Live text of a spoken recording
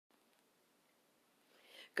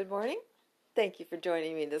Good morning. Thank you for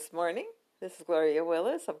joining me this morning. This is Gloria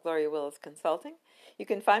Willis of Gloria Willis Consulting. You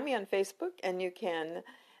can find me on Facebook, and you can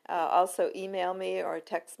also email me or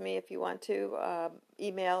text me if you want to.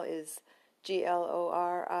 Email is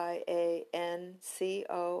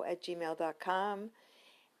glorianco@gmail.com.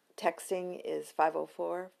 Texting is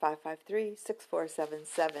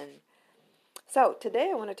 504-553-6477. So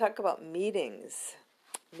today I want to talk about meetings.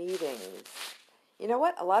 Meetings. You know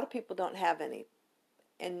what? A lot of people don't have any.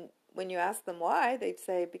 And when you ask them why, they'd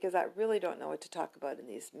say, because I really don't know what to talk about in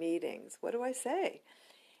these meetings. What do I say?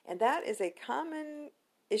 And that is a common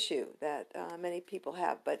issue that many people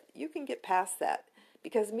have. But you can get past that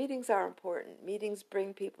because meetings are important. Meetings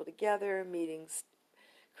bring people together. Meetings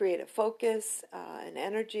create a focus, an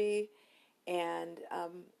energy, and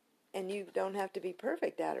you don't have to be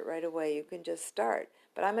perfect at it right away. You can just start.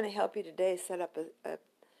 But I'm going to help you today set up a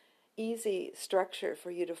easy structure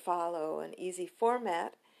for you to follow, an easy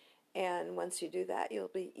format, and once you do that, you'll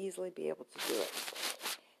easily be able to do it.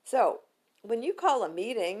 So when you call a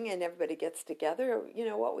meeting and everybody gets together,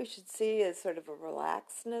 what we should see is sort of a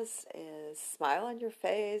relaxedness, a smile on your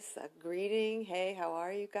face, a greeting, hey, how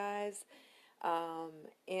are you guys?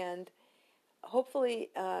 And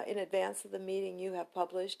hopefully in advance of the meeting you have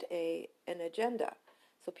published an agenda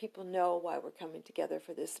so people know why we're coming together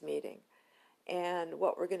for this meeting and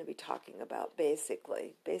what we're going to be talking about,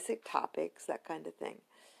 basically. Basic topics, that kind of thing.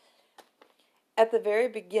 At the very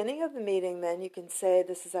beginning of the meeting, then, you can say,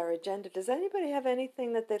 this is our agenda. Does anybody have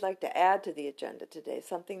anything that they'd like to add to the agenda today,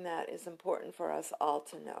 something that is important for us all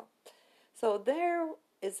to know? So there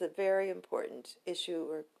is a very important issue,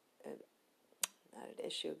 or not an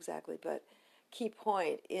issue exactly, but key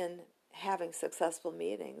point in having successful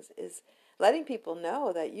meetings is letting people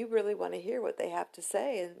know that you really want to hear what they have to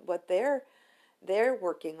say and what they're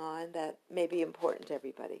working on that may be important to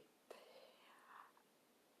everybody.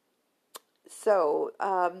 So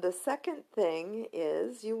the second thing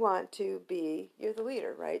is you're the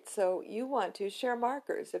leader, right? So you want to share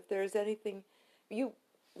markers. If there's anything,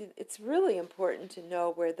 it's really important to know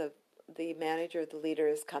where the manager, the leader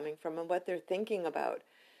is coming from and what they're thinking about.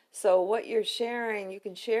 So what you're sharing, you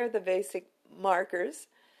can share the basic markers.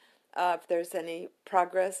 If there's any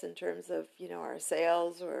progress in terms of, our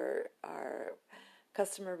sales or our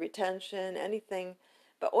customer retention, anything.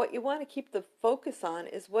 But what you want to keep the focus on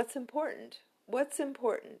is what's important. What's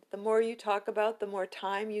important? The more you talk about, the more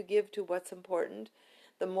time you give to what's important,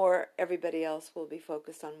 the more everybody else will be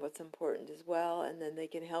focused on what's important as well, and then they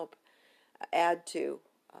can help add to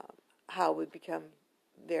how we become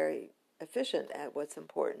very efficient at what's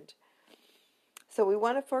important. So we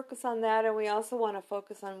want to focus on that, and we also want to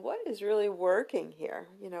focus on what is really working here.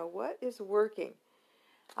 What is working?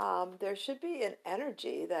 There should be an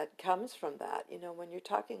energy that comes from that. When you're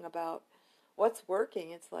talking about what's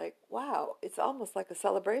working, it's like, wow, it's almost like a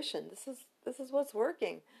celebration. This is what's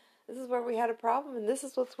working. This is where we had a problem, and this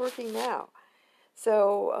is what's working now.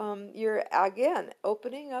 So you're, again,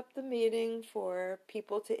 opening up the meeting for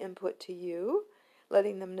people to input to you,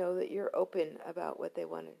 letting them know that you're open about what they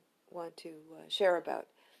want to share about.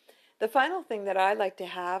 The final thing that I like to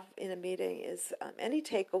have in a meeting is any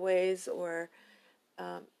takeaways or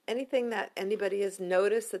anything that anybody has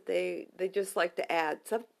noticed that they just like to add.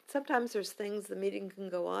 Sometimes there's things, the meeting can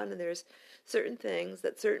go on, and there's certain things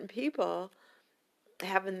that certain people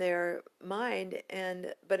have in their mind,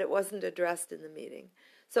 but it wasn't addressed in the meeting.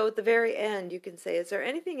 So at the very end, you can say, is there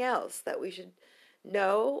anything else that we should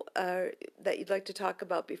know that you'd like to talk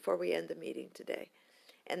about before we end the meeting today?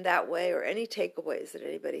 And that way, or any takeaways that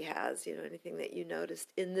anybody has, anything that you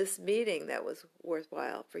noticed in this meeting that was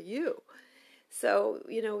worthwhile for you. So,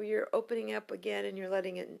 you're opening up again, and you're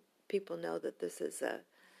letting people know that this is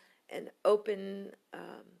an open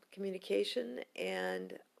communication,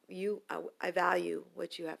 and I value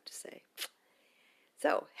what you have to say.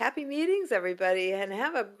 So, happy meetings, everybody, and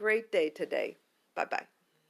have a great day today. Bye-bye.